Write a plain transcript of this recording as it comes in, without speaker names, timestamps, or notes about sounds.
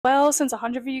Well, since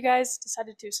 100 of you guys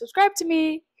decided to subscribe to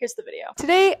me, here's the video.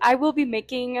 Today, I will be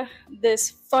making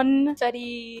this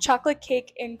funfetti chocolate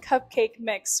cake and cupcake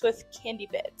mix with candy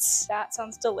bits. That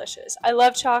sounds delicious. I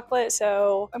love chocolate,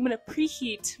 so I'm gonna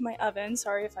preheat my oven.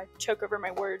 Sorry if I choke over my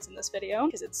words in this video,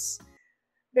 because it's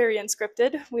very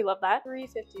unscripted. We love that.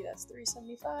 350, that's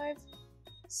 375.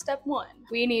 Step 1.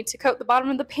 We need to coat the bottom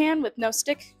of the pan with no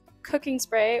stick cooking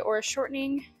spray or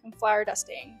shortening and flour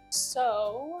dusting.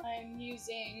 So I'm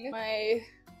using my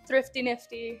Thrifty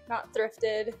Nifty, not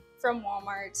thrifted, from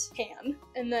Walmart pan.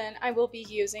 And then I will be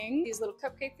using these little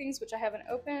cupcake things, which I haven't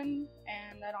opened,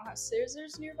 and I don't have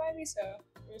scissors nearby me, so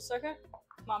just okay.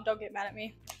 Mom, don't get mad at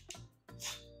me.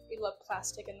 We love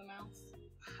plastic in the mouth.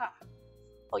 Ha.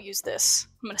 I'll use this.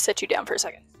 I'm gonna sit you down for a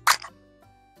second.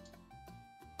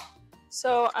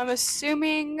 So I'm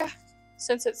assuming,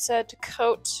 since it said to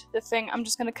coat the thing, I'm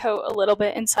just gonna coat a little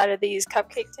bit inside of these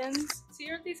cupcake tins. See,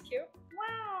 aren't these cute?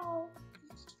 Wow!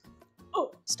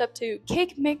 Oh! Step 2.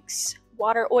 Cake mix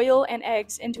water, oil, and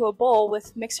eggs into a bowl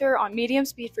with mixer on medium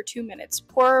speed for 2 minutes.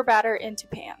 Pour batter into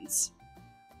pans.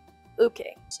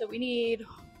 Okay, so we need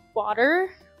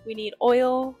water, we need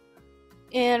oil,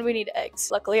 and we need eggs.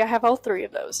 Luckily, I have all 3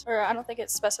 of those. Or I don't think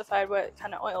it's specified what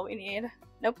kind of oil we need.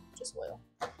 Nope, just oil.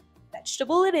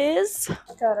 Vegetable it is.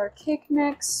 Got our cake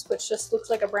mix, which just looks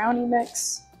like a brownie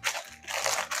mix.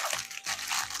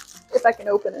 If I can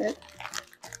open it.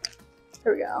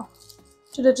 Here we go.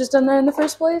 Should have just done that in the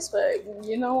first place, but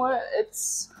you know what?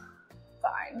 It's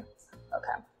fine.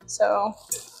 Okay, so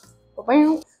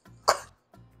 1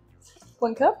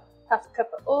 cup, half a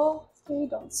cup of oil. Okay,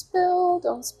 don't spill,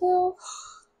 don't spill.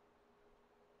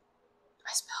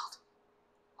 I spilled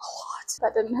a lot.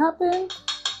 That didn't happen.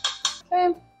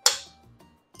 Okay.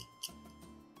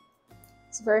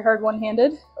 It's very hard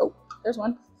one-handed. Oh, there's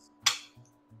one.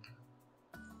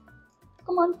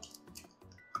 Come on.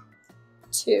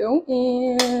 2.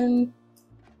 And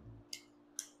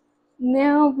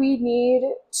now we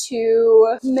need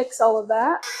to mix all of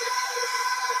that.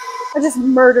 I just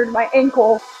murdered my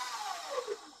ankle.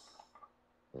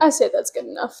 I say that's good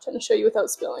enough. Trying to show you without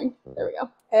spilling. There we go.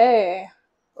 Hey.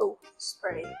 Oh,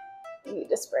 spray. We need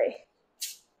to spray.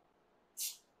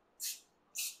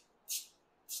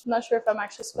 I'm not sure if I'm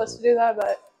actually supposed to do that,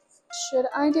 but should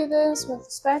I do this with a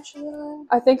spatula?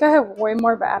 I think I have way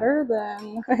more batter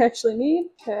than I actually need.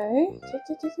 Okay.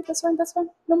 That's fine, that's fine.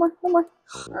 No more, no more.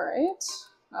 Alright.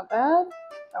 Not bad.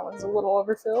 That one's a little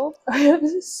overfilled. I have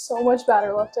so much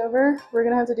batter left over. We're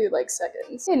gonna have to do like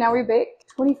seconds. Okay, now we bake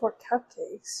 24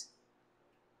 cupcakes.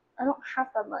 I don't have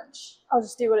that much. I'll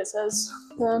just do what it says.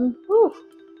 Then, whew,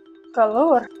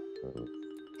 calor.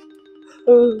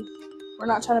 Ooh. We're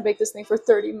not trying to bake this thing for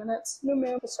 30 minutes. No,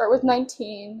 ma'am. We'll start with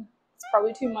 19. It's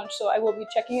probably too much, so I will be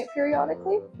checking it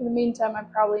periodically. In the meantime, I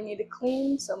probably need to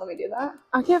clean, so let me do that.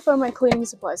 I can't find my cleaning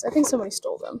supplies. I think somebody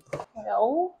stole them.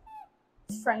 Well,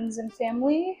 friends and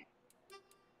family.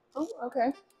 Oh,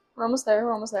 okay. We're almost there,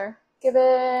 we're almost there. Give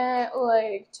it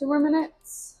like 2 more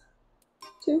minutes.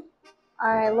 2.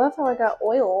 I love how I got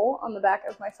oil on the back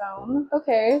of my phone.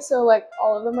 Okay, so like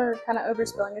all of them are kind of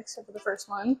overspilling except for the first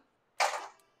one.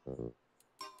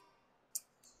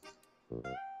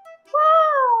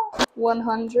 Wow!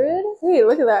 100. Hey,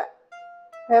 look at that.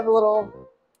 I have a little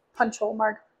punch hole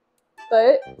mark,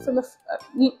 but from the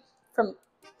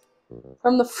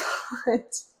from the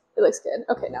front, it looks good.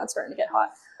 Okay, now it's starting to get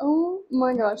hot. Oh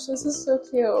my gosh, this is so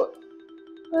cute.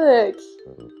 Look.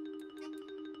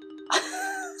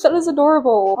 That is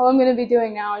adorable. All I'm going to be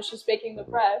doing now is just baking the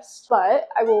rest, but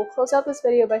I will close out this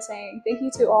video by saying thank you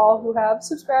to all who have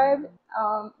subscribed.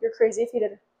 You're crazy if you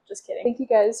didn't. Just kidding. Thank you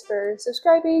guys for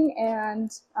subscribing and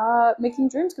making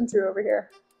dreams come true over here.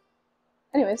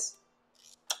 Anyways,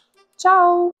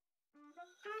 ciao!